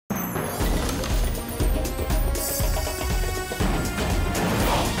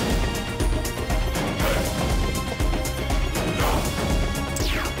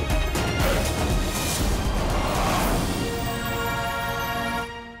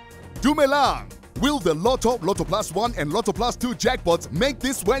Dumelang! Will the Lotto, Lotto Plus 1 and Lotto Plus 2 jackpots make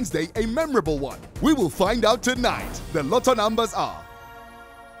this Wednesday a memorable one? We will find out tonight. The Lotto numbers are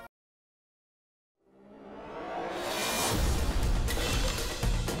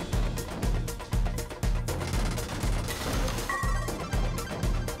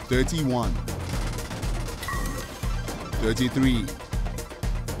 31, 33,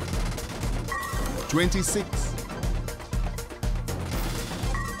 26,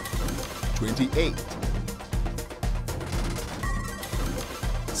 28,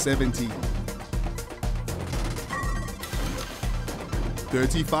 70,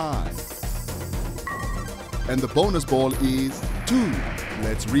 35, and the bonus ball is 2.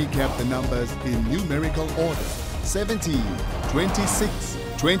 Let's recap the numbers in numerical order. 17, 26,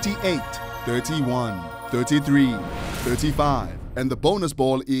 28, 31, 33, 35, and the bonus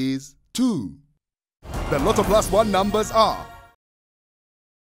ball is 2. The Lotto Plus 1 numbers are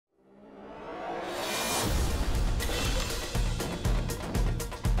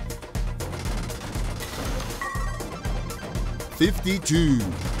 52,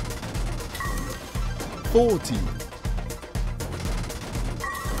 40,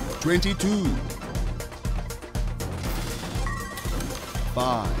 22,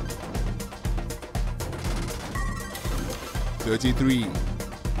 5, 33,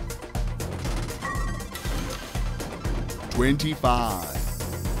 25,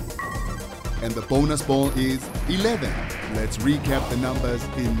 and the bonus ball is 11. Let's recap the numbers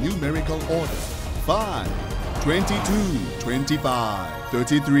in numerical order. 5, 22, 25,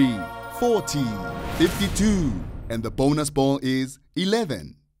 33, 40, 52, and the bonus ball is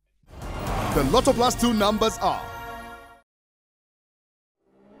 11. The Lotto Plus 2 numbers are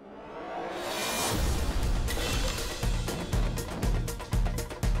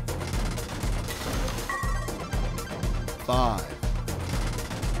 5,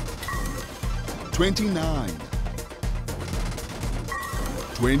 29,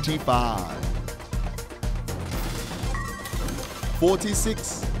 25,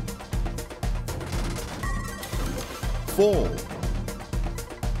 46, 4,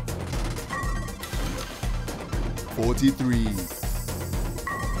 43,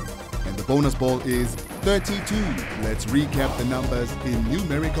 and the bonus ball is 32. Let's recap the numbers in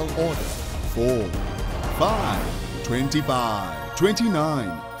numerical order. 4, 5, 25,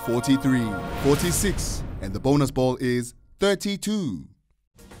 29, 43, 46, and the bonus ball is 32.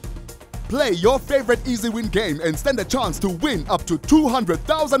 Play your favorite Easy Win game and stand a chance to win up to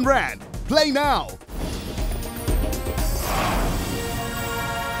 200,000 Rand. Play now!